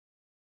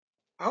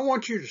I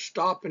want you to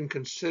stop and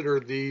consider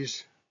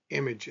these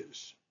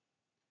images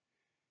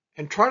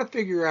and try to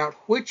figure out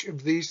which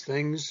of these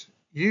things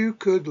you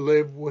could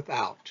live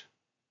without.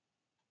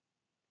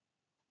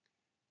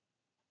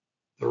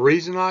 The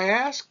reason I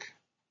ask?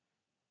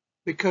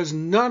 Because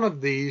none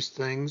of these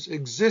things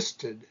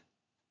existed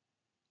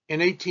in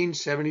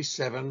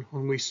 1877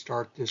 when we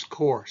start this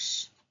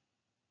course.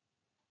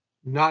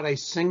 Not a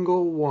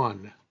single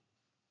one.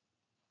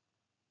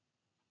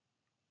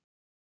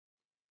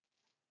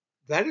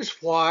 That is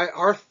why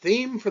our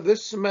theme for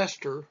this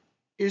semester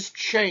is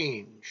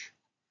change.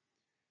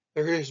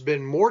 There has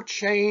been more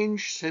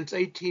change since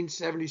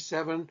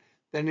 1877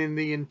 than in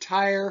the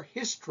entire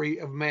history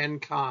of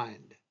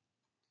mankind.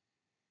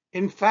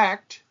 In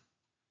fact,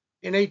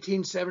 in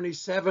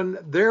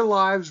 1877, their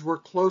lives were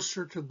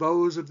closer to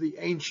those of the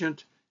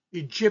ancient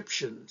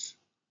Egyptians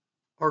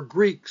or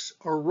Greeks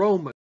or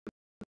Romans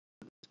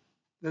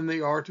than they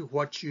are to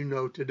what you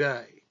know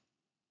today.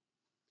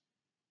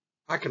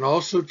 I can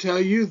also tell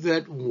you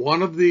that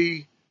one of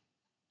the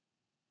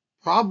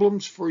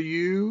problems for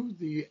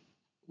you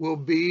will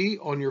be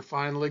on your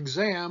final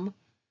exam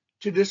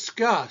to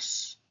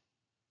discuss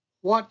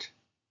what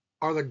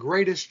are the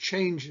greatest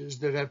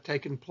changes that have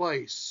taken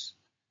place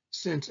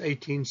since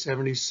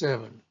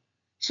 1877.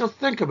 So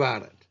think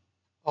about it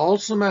all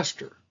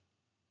semester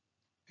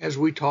as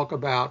we talk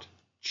about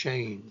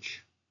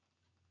change.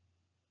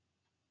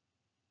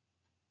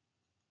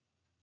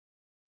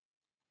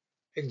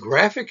 A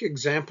graphic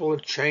example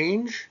of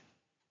change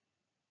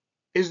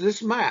is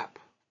this map.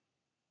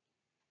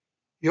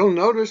 You'll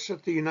notice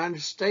that the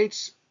United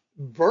States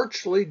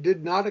virtually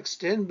did not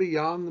extend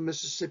beyond the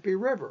Mississippi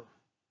River.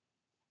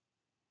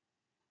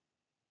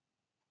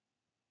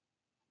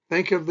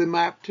 Think of the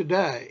map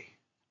today,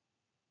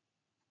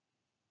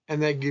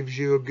 and that gives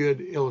you a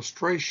good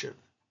illustration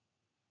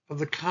of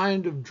the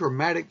kind of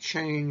dramatic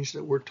change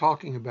that we're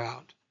talking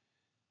about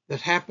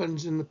that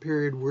happens in the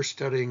period we're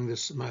studying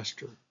this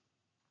semester.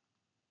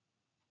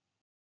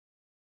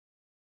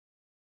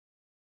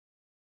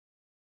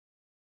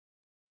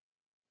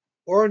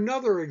 Or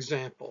another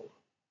example,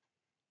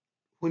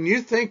 when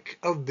you think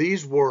of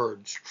these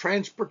words,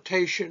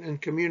 transportation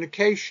and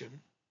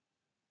communication,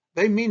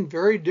 they mean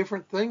very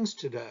different things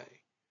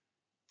today.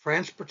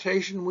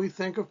 Transportation, we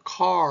think of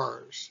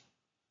cars,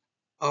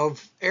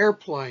 of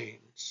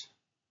airplanes.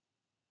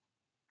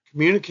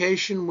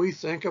 Communication, we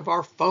think of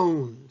our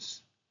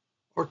phones,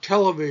 or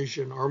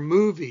television, or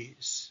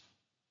movies.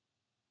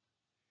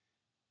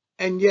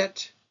 And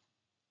yet,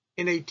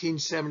 in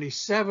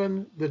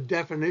 1877, the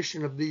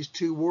definition of these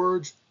two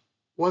words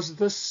was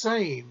the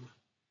same,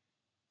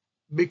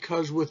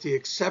 because with the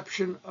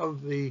exception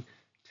of the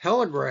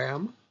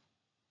telegram,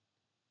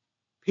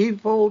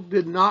 people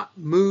did not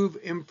move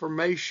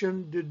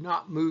information, did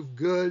not move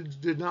goods,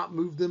 did not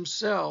move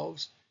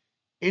themselves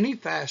any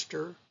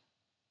faster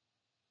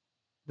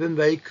than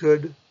they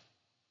could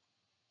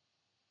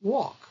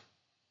walk,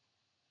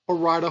 or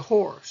ride a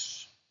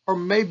horse, or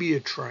maybe a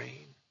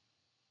train.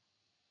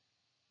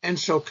 And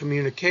so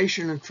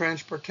communication and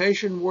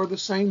transportation were the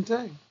same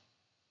thing.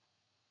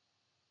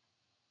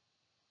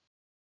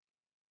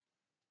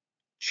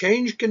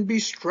 Change can be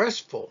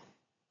stressful,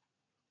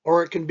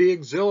 or it can be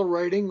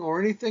exhilarating, or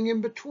anything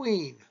in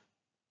between.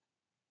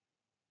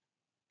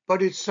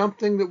 But it's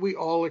something that we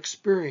all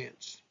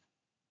experience.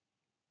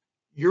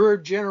 Your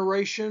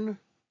generation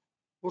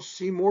will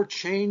see more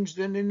change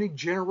than any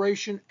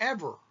generation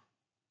ever.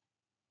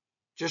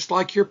 Just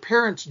like your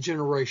parents'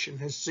 generation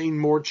has seen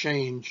more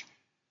change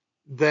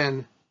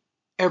than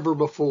ever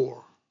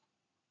before.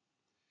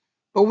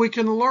 But we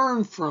can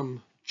learn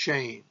from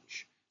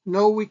change.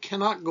 No, we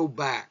cannot go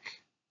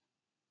back.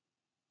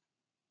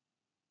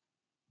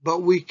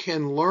 But we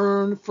can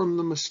learn from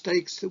the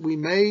mistakes that we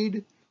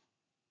made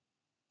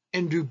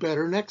and do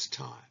better next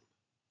time.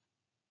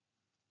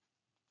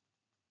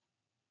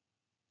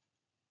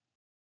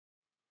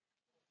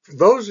 For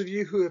those of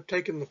you who have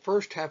taken the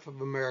first half of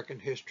American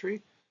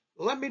history,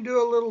 let me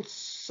do a little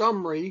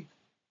summary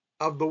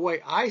of the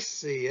way I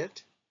see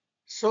it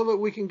so that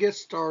we can get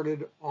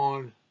started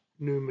on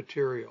new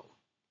material.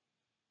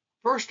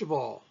 First of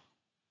all,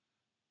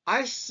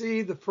 I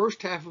see the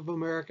first half of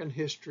American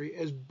history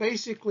as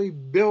basically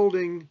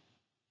building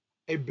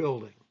a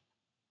building.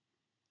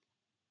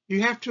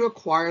 You have to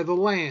acquire the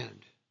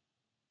land.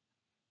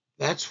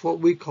 That's what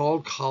we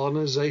call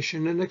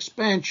colonization and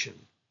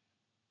expansion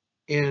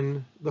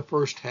in the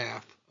first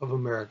half of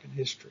American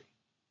history.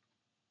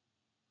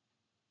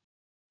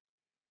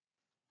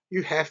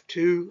 You have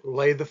to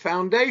lay the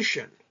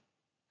foundation.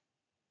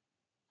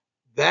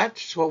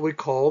 That's what we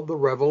call the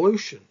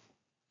Revolution.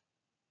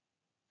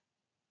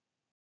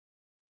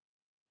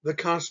 The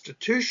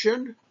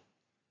Constitution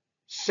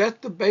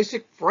set the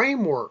basic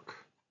framework,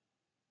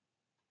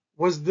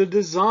 was the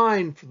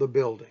design for the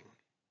building,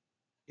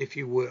 if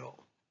you will.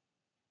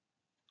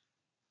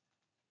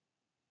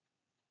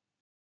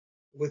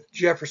 With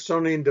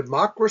Jeffersonian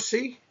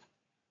democracy,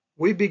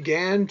 we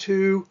began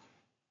to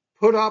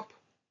put up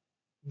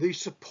the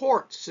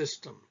support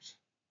systems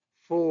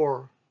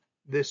for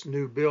this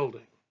new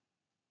building.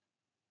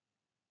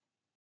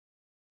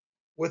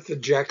 With the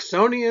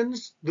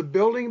Jacksonians, the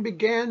building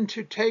began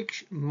to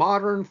take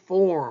modern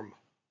form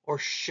or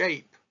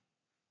shape.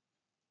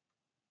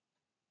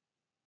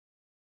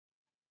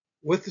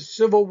 With the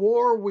Civil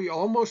War, we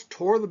almost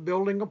tore the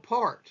building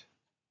apart,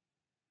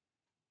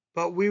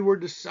 but we were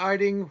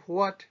deciding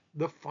what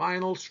the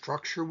final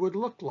structure would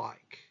look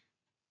like.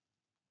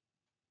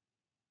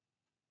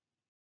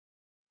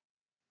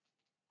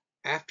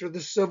 After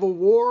the Civil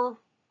War,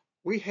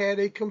 we had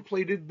a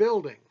completed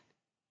building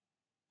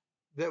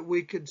that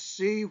we could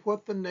see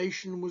what the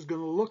nation was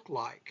going to look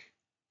like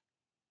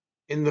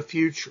in the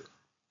future.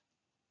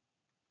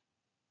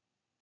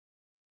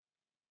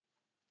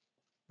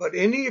 But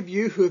any of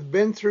you who have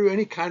been through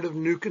any kind of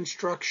new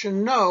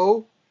construction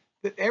know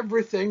that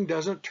everything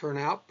doesn't turn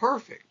out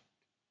perfect.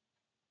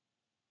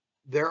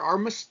 There are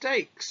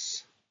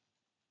mistakes.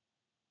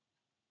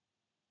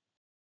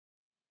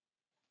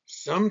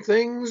 Some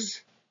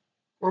things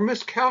were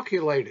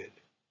miscalculated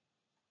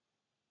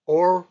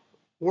or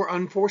were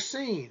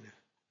unforeseen.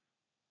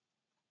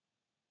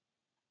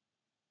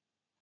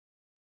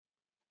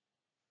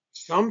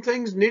 Some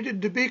things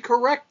needed to be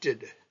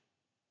corrected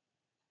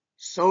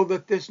so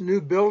that this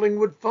new building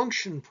would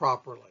function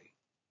properly.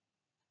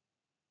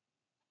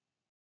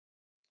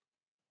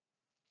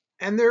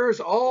 And there is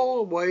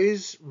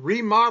always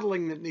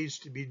remodeling that needs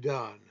to be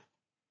done,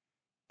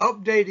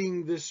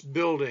 updating this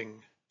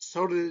building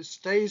so that it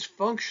stays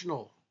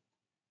functional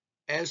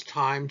as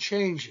time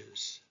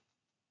changes.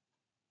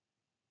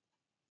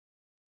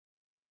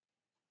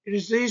 It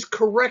is these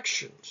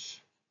corrections,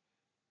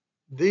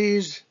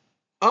 these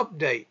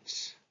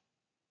updates,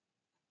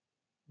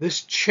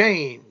 this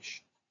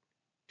change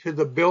to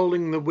the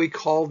building that we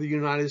call the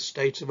United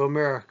States of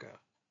America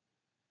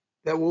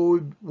that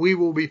we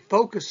will be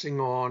focusing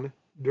on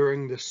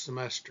during this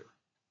semester.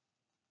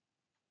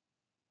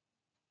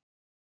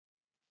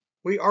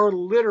 We are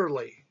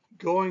literally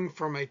going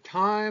from a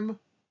time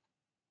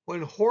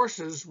when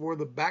horses were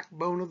the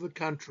backbone of the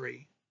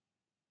country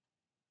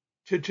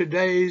to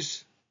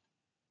today's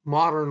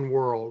modern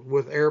world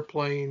with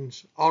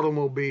airplanes,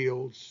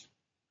 automobiles,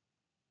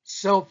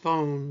 cell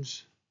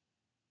phones,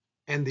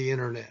 and the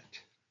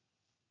internet.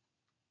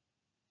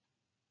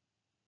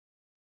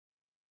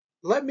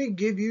 Let me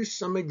give you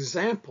some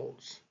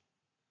examples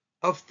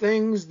of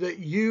things that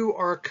you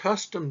are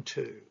accustomed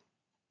to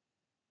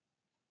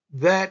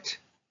that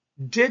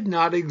did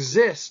not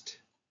exist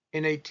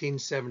in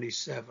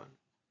 1877.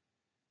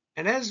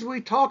 And as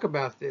we talk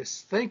about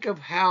this, think of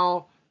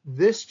how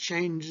this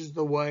changes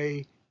the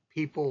way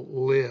people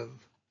live.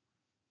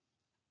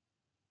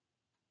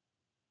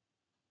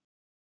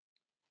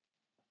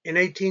 In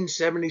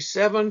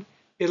 1877,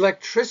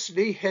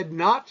 electricity had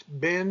not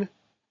been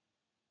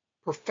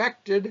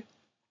perfected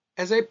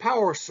as a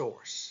power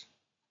source.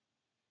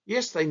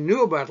 Yes, they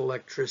knew about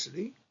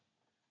electricity,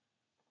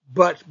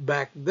 but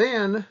back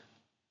then,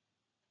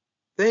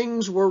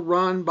 things were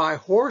run by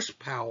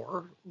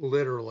horsepower,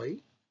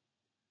 literally,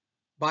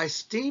 by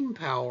steam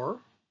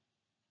power,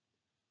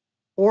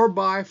 or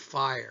by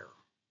fire,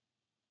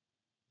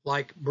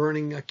 like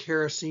burning a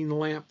kerosene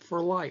lamp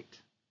for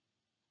light.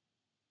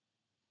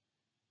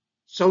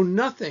 So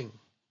nothing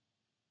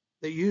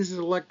that uses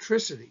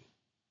electricity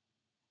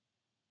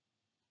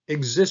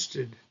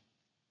existed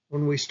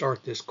when we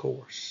start this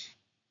course.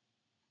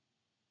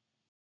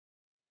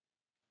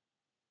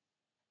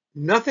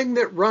 Nothing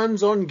that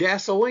runs on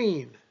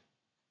gasoline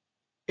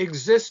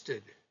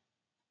existed.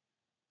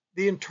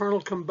 The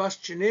internal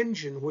combustion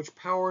engine, which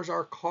powers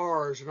our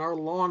cars and our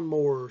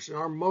lawnmowers and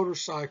our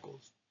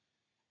motorcycles,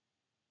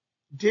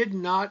 did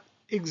not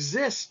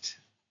exist.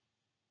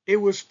 It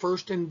was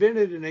first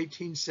invented in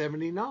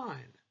 1879.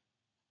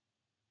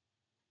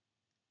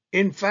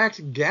 In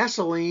fact,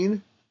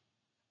 gasoline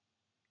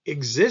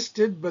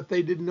existed, but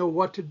they didn't know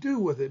what to do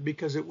with it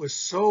because it was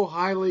so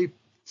highly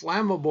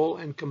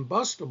flammable and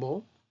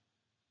combustible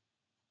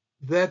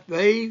that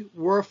they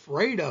were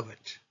afraid of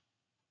it.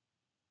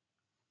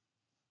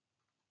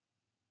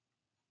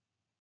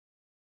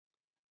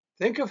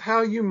 Think of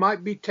how you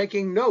might be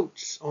taking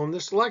notes on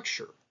this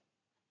lecture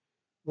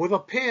with a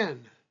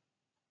pen.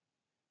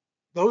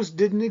 Those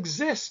didn't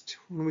exist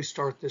when we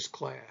start this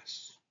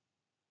class.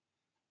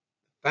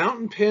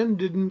 Fountain pen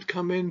didn't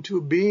come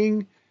into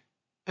being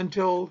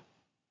until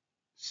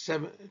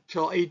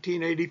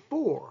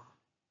 1884,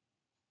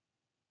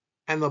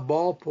 and the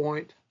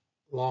ballpoint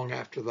long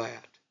after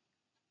that.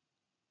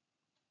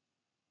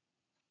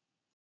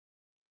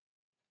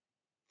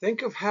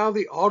 Think of how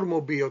the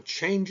automobile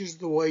changes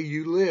the way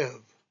you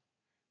live,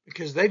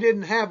 because they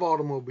didn't have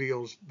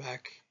automobiles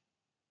back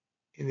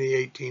in the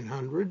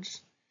 1800s.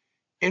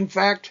 In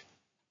fact,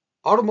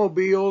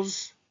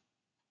 automobiles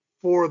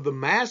for the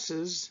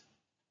masses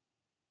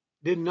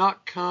did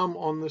not come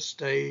on the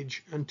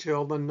stage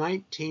until the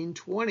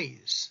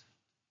 1920s.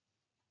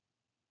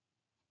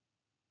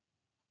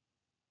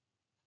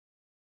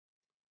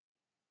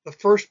 The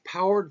first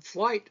powered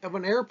flight of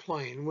an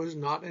airplane was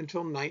not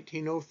until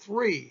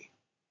 1903,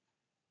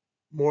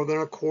 more than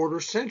a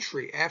quarter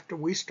century after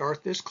we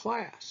start this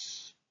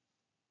class.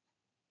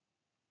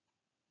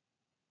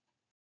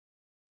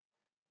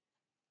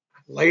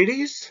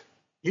 Ladies,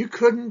 you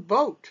couldn't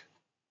vote.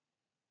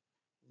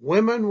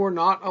 Women were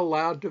not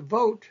allowed to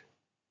vote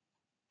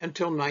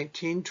until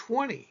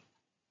 1920.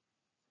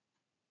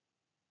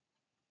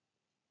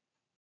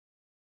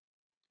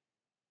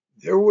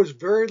 There was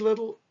very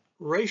little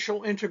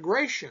racial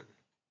integration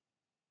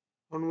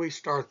when we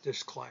start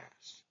this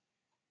class.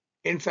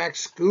 In fact,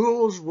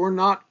 schools were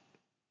not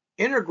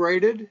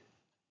integrated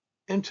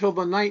until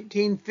the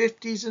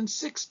 1950s and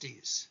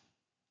 60s.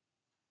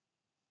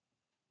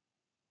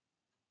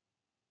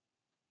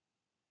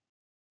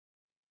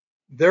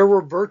 There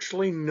were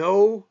virtually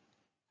no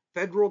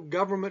federal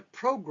government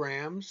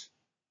programs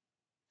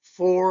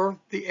for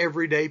the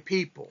everyday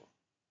people.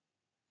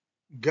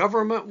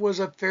 Government was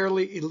a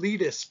fairly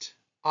elitist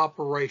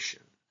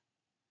operation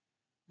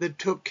that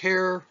took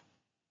care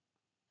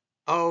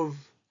of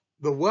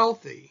the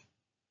wealthy,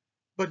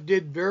 but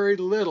did very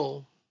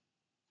little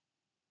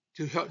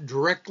to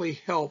directly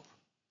help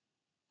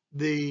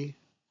the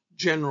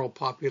general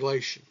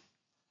population.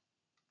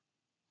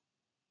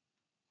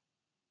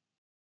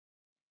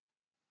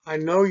 I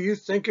know you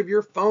think of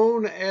your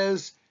phone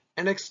as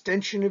an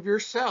extension of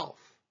yourself,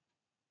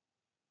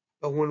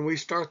 but when we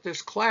start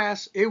this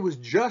class, it was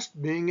just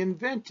being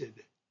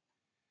invented.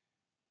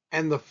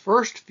 And the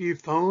first few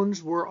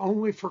phones were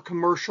only for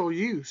commercial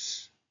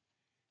use.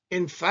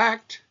 In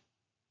fact,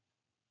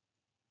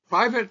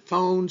 private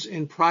phones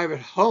in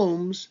private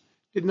homes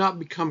did not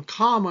become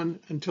common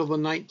until the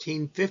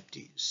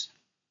 1950s.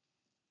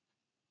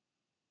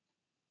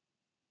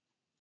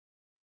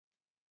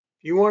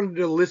 If you wanted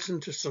to listen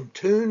to some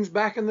tunes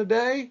back in the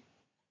day,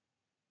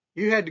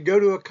 you had to go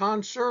to a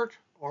concert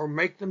or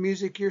make the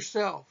music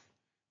yourself,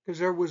 because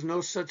there was no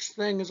such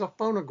thing as a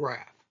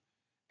phonograph,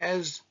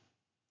 as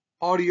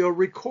audio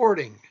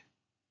recording.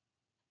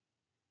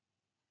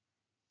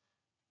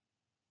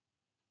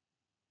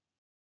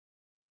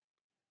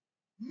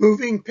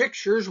 Moving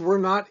pictures were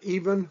not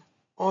even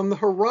on the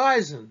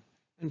horizon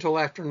until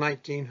after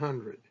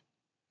 1900,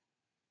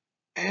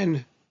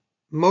 and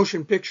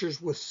motion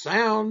pictures with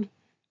sound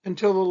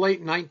until the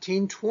late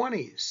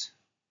 1920s.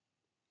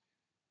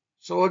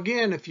 So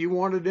again, if you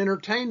wanted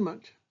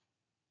entertainment,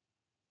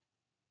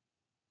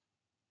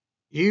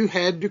 you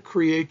had to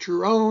create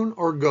your own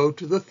or go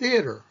to the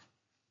theater.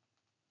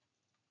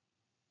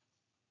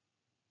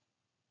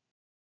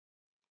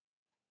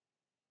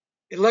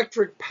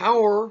 Electric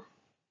power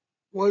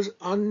was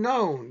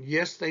unknown.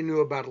 Yes, they knew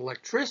about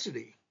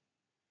electricity,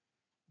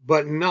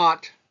 but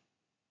not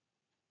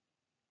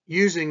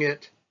using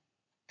it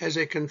as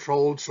a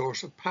controlled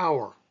source of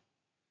power.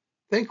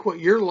 Think what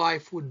your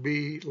life would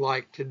be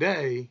like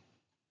today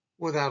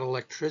without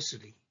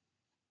electricity.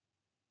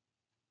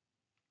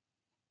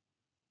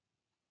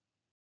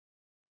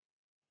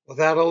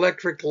 Without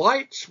electric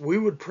lights, we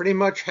would pretty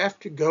much have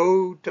to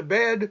go to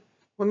bed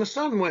when the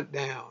sun went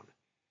down,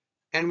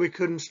 and we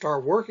couldn't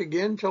start work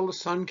again till the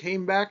sun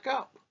came back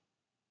up.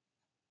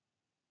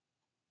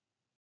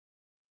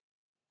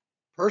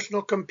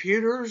 Personal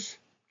computers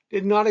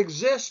did not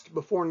exist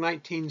before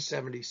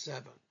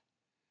 1977.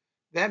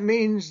 That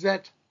means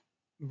that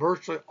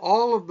virtually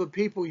all of the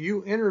people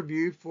you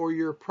interview for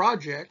your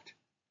project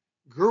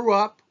grew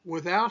up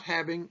without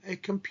having a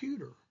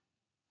computer.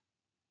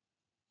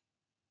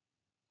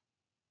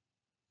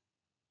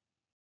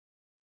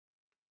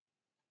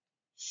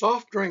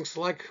 Soft drinks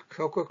like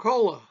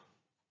Coca-Cola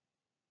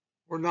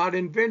were not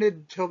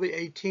invented till the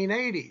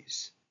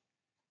 1880s.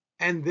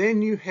 And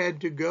then you had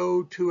to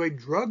go to a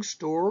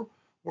drugstore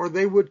where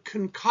they would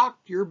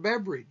concoct your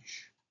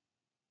beverage.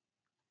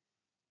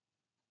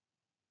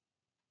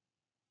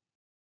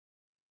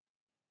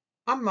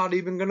 I'm not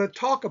even going to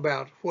talk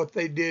about what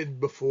they did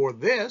before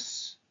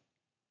this,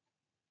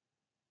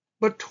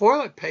 but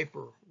toilet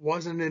paper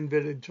wasn't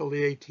invented till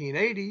the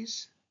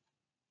 1880s.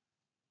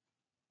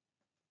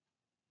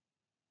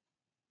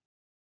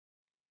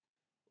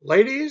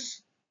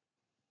 Ladies,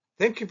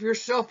 think of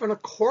yourself in a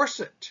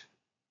corset,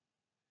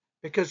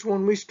 because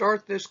when we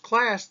start this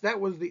class, that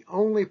was the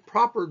only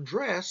proper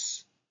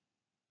dress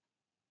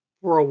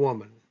for a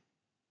woman.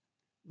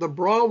 The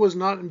bra was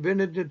not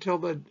invented until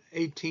the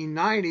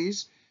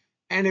 1890s,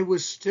 and it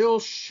was still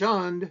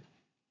shunned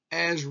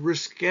as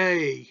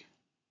risque.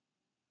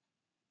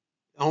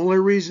 The only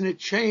reason it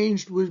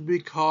changed was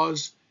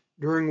because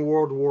during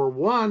World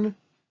War I,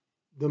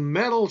 the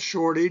metal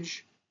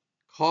shortage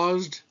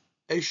caused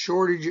a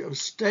shortage of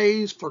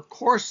stays for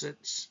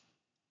corsets,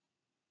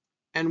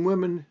 and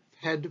women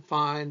had to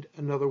find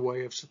another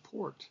way of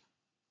support.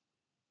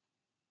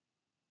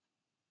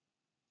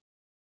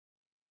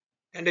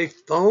 And a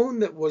phone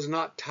that was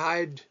not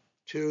tied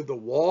to the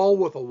wall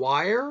with a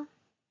wire,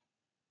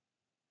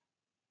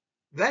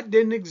 that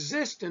didn't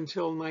exist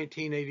until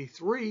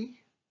 1983.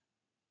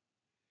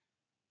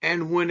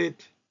 And when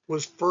it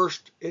was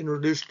first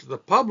introduced to the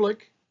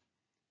public,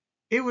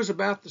 it was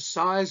about the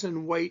size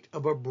and weight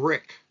of a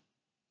brick.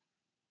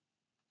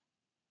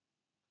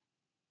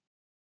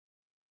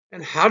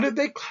 And how did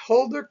they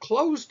hold their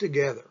clothes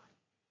together?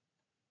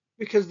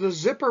 Because the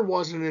zipper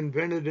wasn't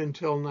invented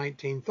until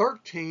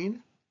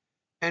 1913,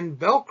 and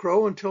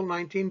Velcro until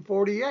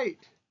 1948.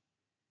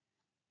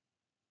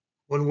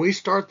 When we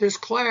start this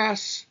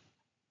class,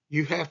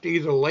 you have to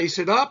either lace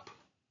it up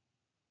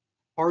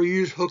or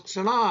use hooks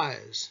and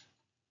eyes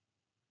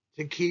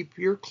to keep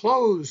your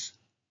clothes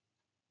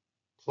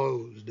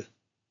closed.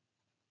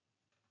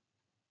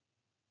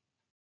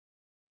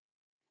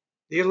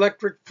 The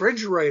electric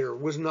refrigerator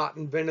was not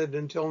invented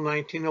until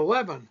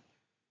 1911.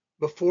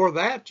 Before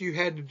that, you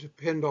had to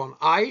depend on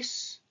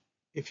ice,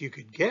 if you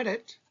could get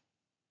it,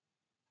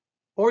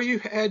 or you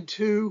had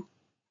to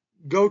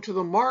go to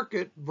the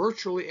market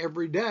virtually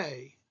every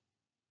day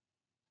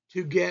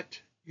to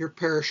get your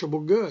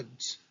perishable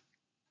goods.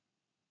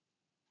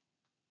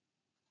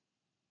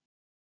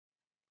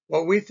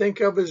 What we think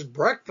of as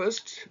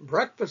breakfast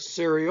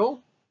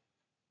cereal,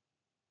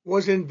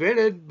 was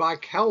invented by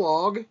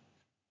Kellogg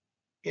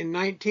in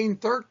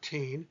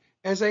 1913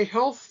 as a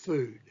health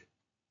food.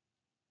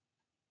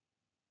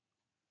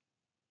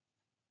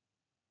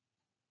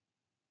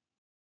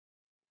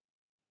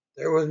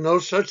 There was no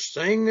such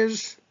thing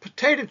as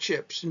potato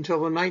chips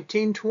until the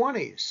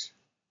 1920s.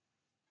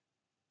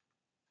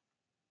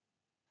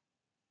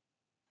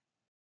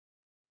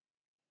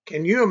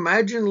 Can you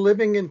imagine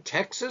living in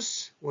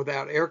Texas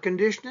without air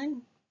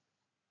conditioning?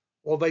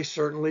 Well, they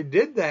certainly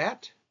did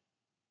that,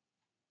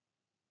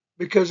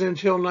 because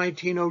until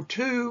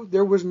 1902,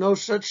 there was no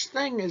such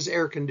thing as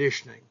air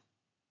conditioning.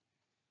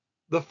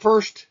 The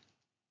first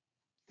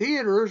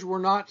theaters were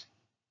not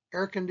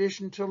air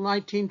conditioned until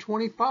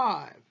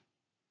 1925.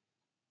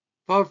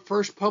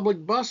 First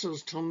public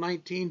buses till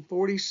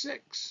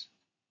 1946.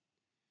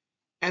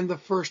 And the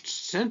first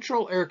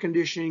central air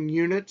conditioning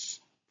units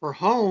for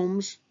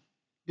homes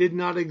did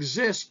not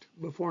exist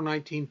before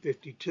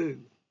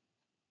 1952.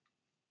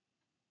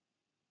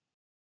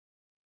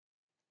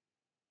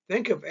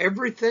 Think of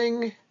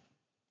everything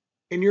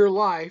in your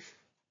life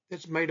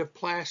that's made of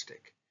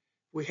plastic.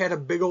 We had a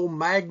big old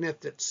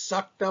magnet that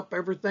sucked up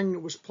everything that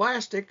was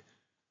plastic.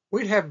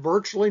 We'd have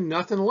virtually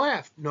nothing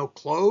left. No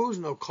clothes,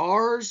 no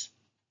cars,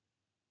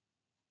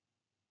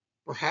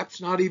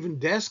 perhaps not even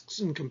desks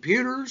and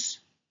computers.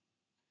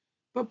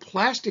 But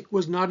plastic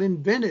was not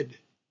invented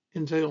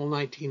until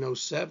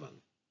 1907.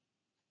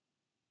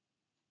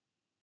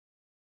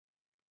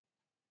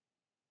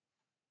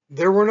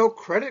 There were no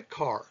credit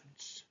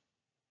cards.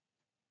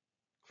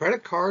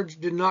 Credit cards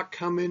did not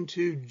come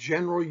into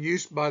general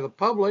use by the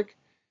public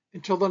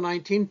until the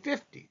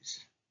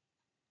 1950s.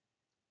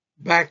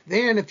 Back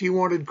then, if you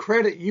wanted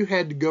credit, you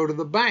had to go to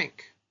the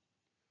bank,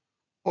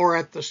 or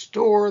at the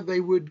store, they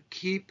would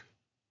keep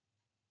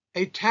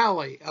a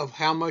tally of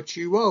how much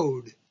you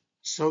owed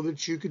so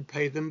that you could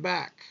pay them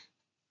back.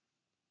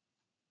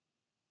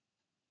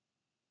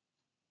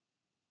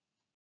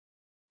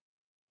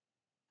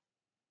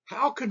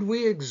 How could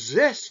we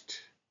exist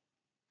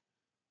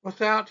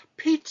without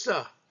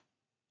pizza,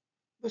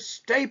 the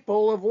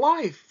staple of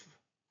life?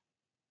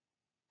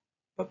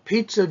 But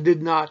pizza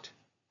did not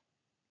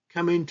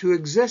come into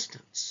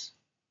existence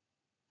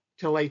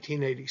till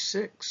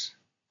 1886.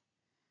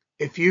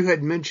 If you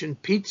had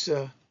mentioned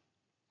pizza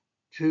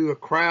to a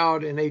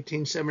crowd in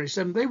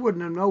 1877, they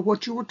wouldn't have known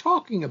what you were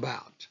talking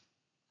about.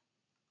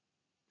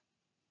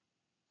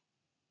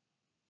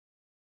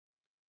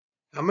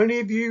 How many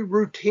of you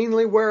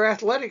routinely wear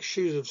athletic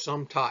shoes of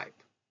some type?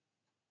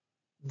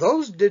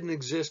 Those didn't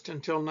exist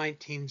until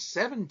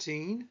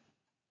 1917.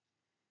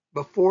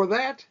 Before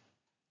that,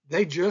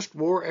 they just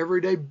wore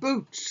everyday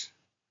boots.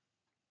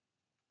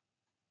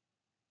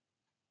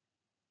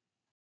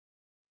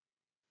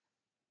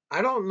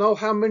 I don't know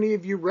how many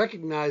of you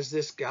recognize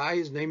this guy.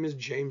 His name is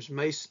James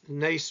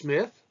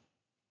Naismith.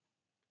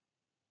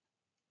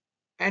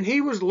 And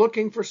he was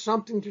looking for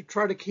something to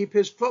try to keep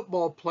his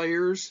football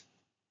players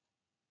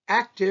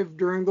active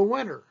during the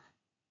winter.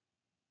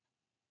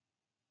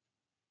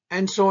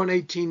 And so in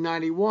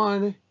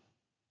 1891,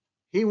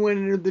 he went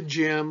into the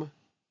gym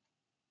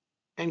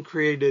and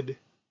created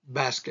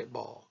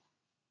basketball.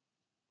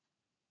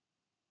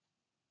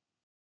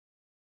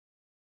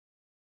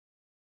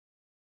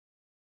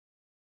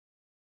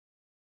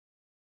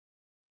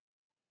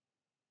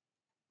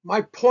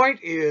 My point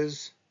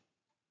is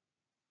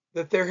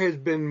that there has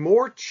been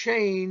more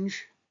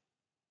change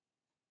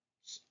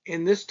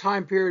in this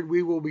time period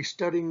we will be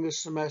studying this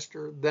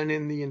semester than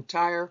in the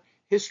entire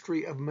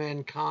history of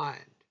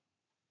mankind.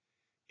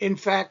 In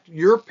fact,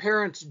 your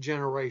parents'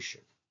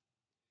 generation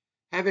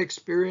have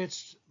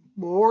experienced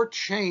more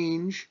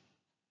change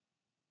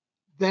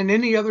than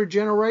any other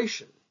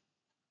generation.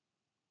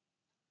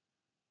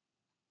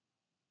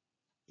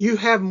 You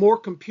have more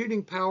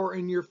computing power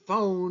in your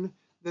phone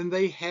than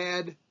they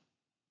had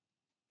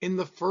in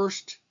the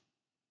first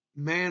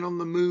man on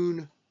the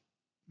moon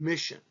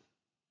mission.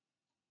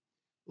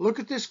 Look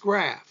at this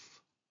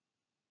graph.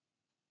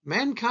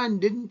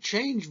 Mankind didn't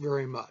change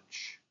very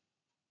much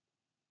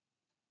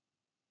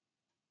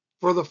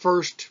for the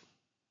first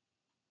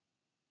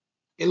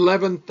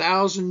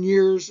 11,000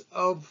 years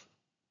of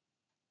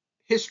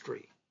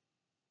history.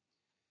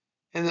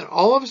 And then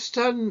all of a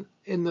sudden,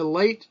 in the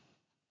late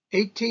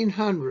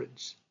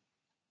 1800s,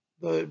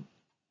 the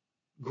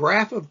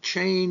graph of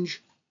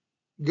change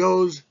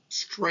goes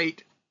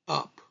straight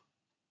up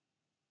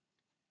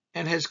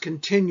and has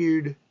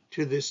continued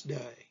to this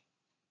day.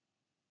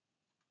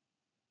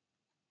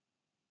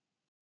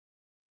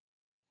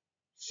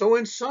 So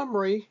in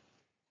summary,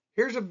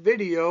 here's a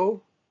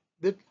video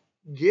that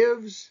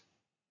gives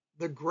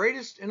the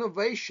greatest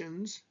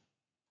innovations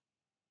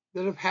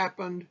that have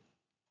happened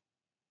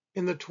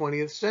in the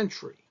 20th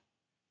century.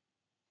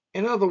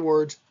 In other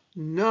words,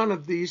 none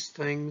of these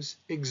things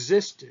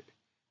existed.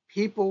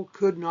 People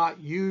could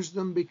not use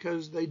them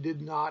because they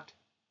did not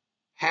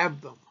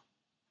have them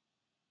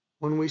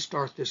when we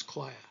start this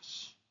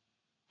class.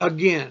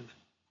 Again,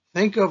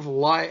 think of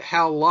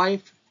how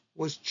life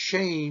was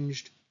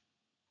changed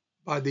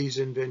by these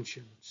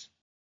inventions.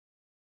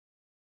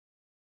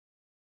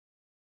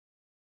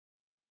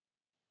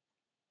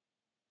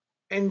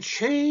 And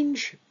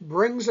change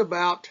brings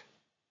about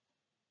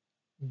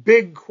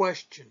big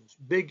questions,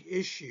 big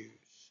issues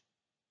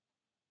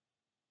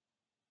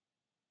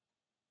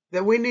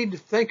that we need to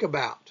think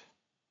about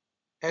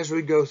as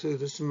we go through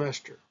the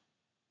semester.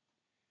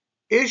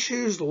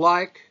 Issues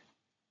like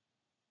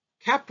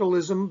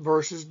capitalism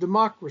versus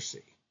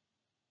democracy.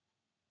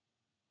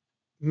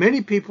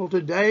 Many people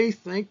today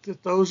think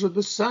that those are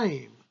the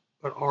same,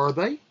 but are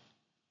they?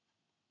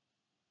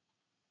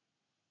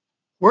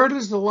 Where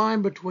does the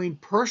line between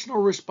personal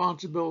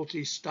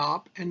responsibility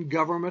stop and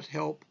government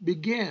help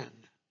begin?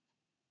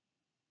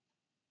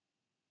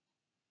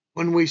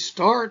 When we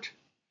start,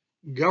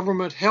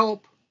 government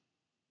help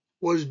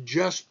was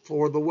just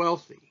for the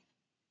wealthy.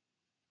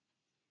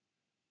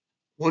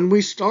 When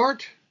we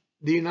start,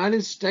 the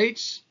United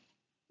States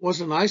was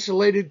an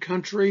isolated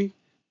country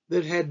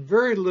that had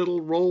very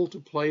little role to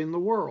play in the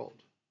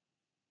world.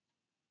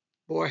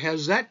 Boy,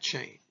 has that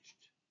changed.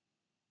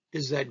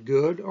 Is that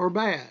good or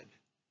bad?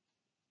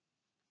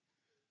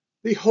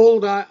 The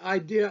whole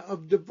idea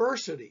of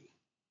diversity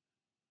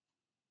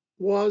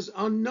was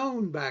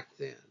unknown back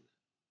then.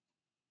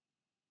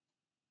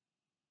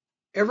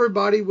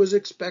 Everybody was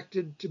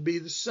expected to be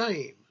the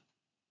same.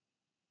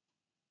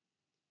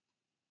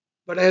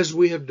 But as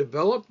we have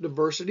developed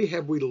diversity,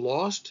 have we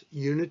lost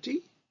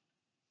unity?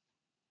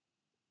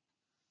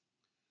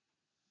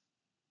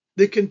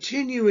 The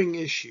continuing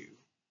issue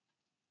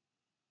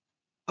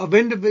of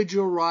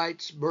individual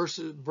rights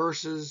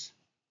versus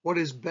what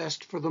is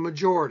best for the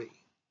majority.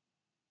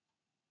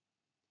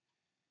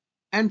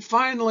 And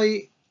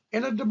finally,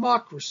 in a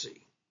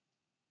democracy,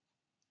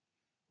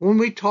 when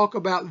we talk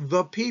about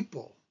the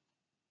people,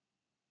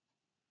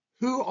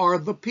 who are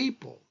the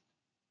people?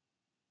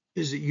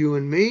 Is it you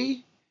and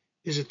me?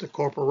 Is it the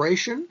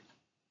corporation?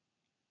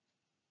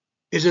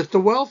 Is it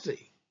the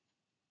wealthy?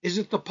 Is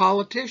it the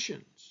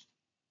politicians?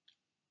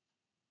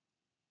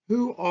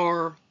 Who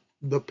are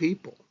the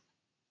people?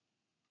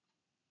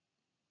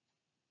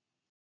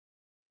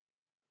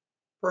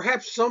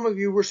 Perhaps some of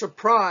you were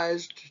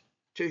surprised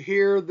to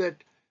hear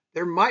that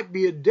there might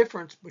be a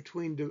difference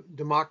between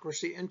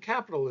democracy and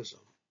capitalism.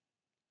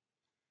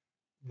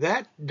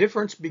 That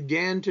difference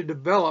began to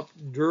develop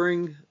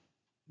during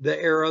the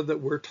era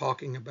that we're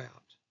talking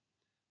about,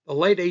 the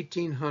late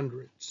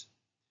 1800s.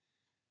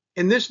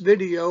 In this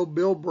video,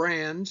 Bill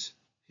Brands,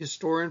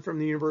 historian from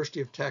the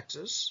University of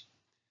Texas,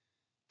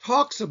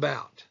 talks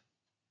about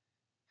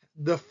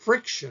the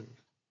friction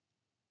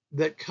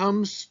that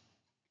comes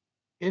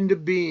into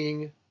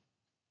being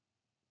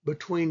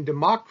between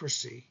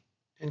democracy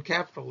and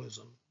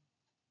capitalism.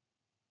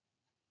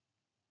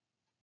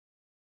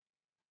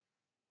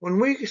 When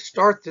we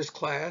start this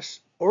class,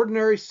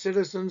 ordinary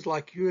citizens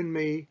like you and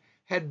me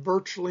had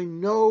virtually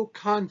no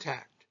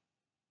contact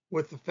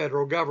with the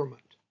federal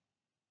government.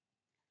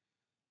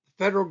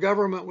 The federal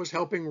government was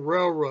helping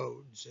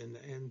railroads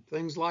and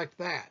things like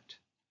that,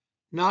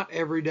 not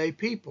everyday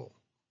people.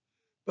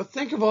 But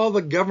think of all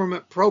the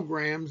government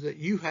programs that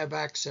you have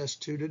access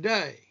to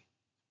today.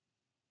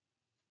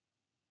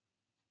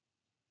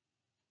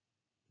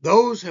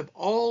 Those have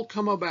all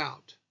come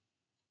about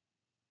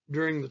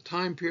during the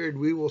time period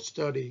we will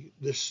study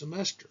this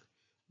semester.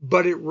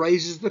 But it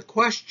raises the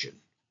question,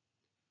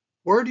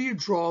 where do you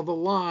draw the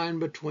line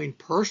between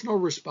personal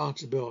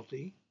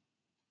responsibility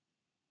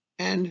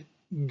and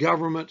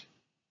government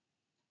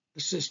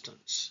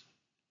assistance?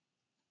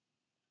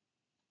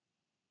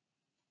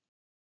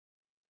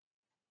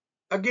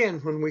 Again,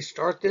 when we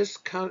start this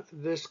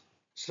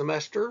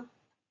semester,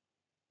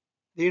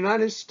 the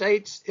United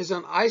States is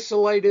an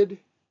isolated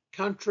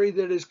country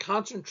that is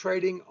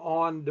concentrating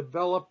on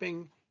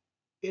developing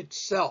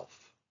itself.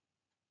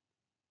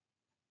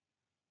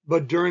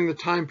 But during the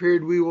time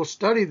period we will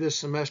study this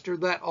semester,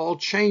 that all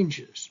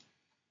changes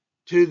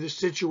to the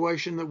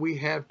situation that we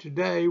have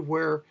today,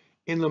 where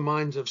in the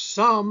minds of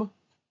some,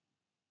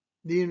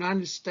 the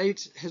United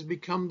States has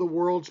become the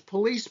world's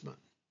policeman.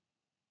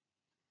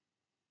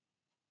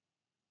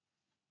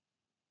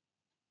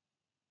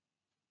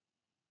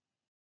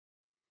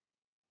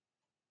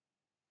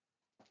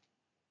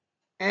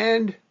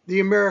 And the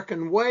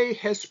American way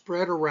has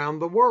spread around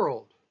the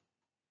world,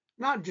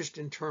 not just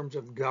in terms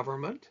of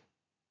government,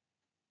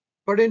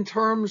 but in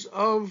terms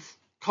of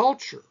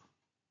culture.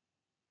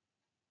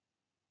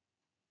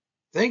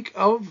 Think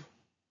of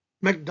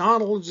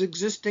McDonald's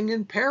existing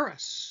in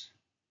Paris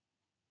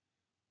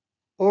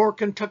or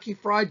Kentucky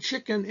Fried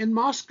Chicken in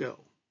Moscow.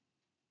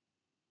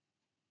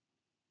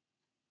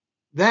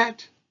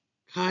 That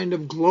kind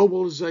of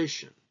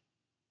globalization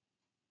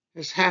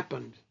has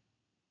happened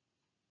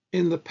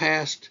in the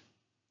past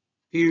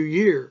few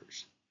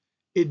years.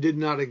 It did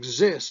not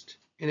exist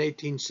in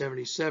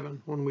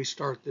 1877 when we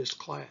start this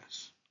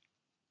class.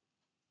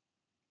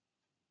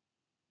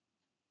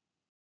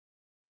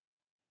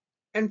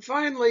 And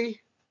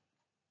finally,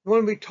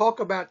 when we talk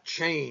about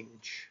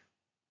change,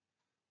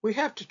 we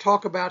have to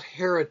talk about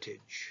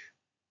heritage.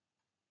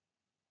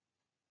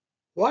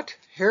 What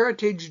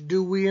heritage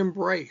do we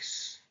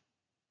embrace?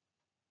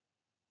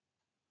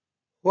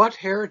 What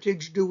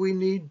heritage do we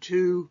need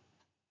to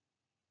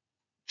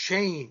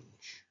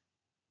change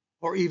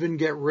or even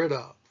get rid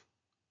of?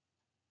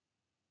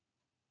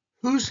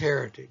 Whose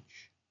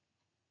heritage?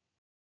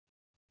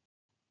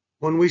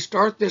 When we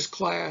start this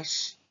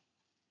class,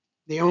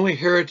 the only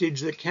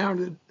heritage that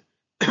counted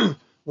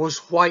was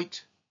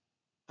white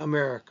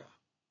America.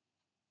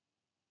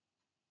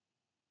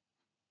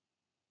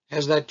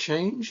 Has that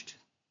changed?